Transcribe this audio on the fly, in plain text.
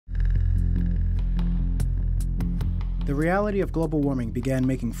The reality of global warming began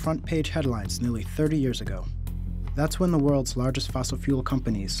making front-page headlines nearly 30 years ago. That's when the world's largest fossil fuel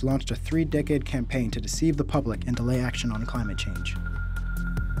companies launched a 3-decade campaign to deceive the public and delay action on climate change.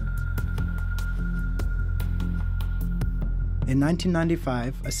 In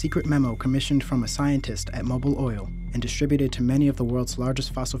 1995, a secret memo commissioned from a scientist at Mobil Oil and distributed to many of the world's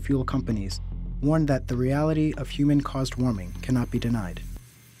largest fossil fuel companies warned that the reality of human-caused warming cannot be denied.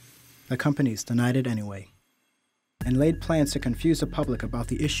 The companies denied it anyway, and laid plans to confuse the public about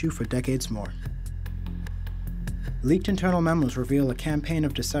the issue for decades more. Leaked internal memos reveal a campaign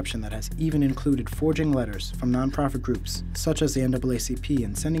of deception that has even included forging letters from nonprofit groups, such as the NAACP,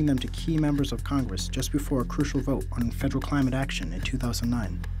 and sending them to key members of Congress just before a crucial vote on federal climate action in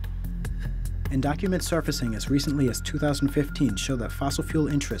 2009. And documents surfacing as recently as 2015 show that fossil fuel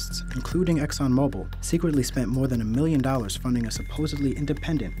interests, including ExxonMobil, secretly spent more than $1 million funding a supposedly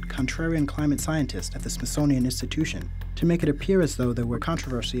independent, contrarian climate scientist at the Smithsonian Institution to make it appear as though there were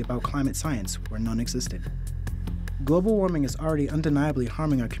controversy about climate science where none existed. Global warming is already undeniably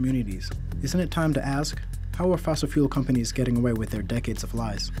harming our communities. Isn't it time to ask, how are fossil fuel companies getting away with their decades of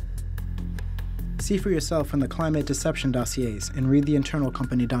lies? See for yourself in the climate deception dossiers and read the internal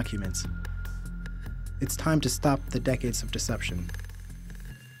company documents. It's time to stop the decades of deception.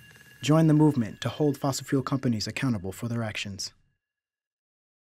 Join the movement to hold fossil fuel companies accountable for their actions.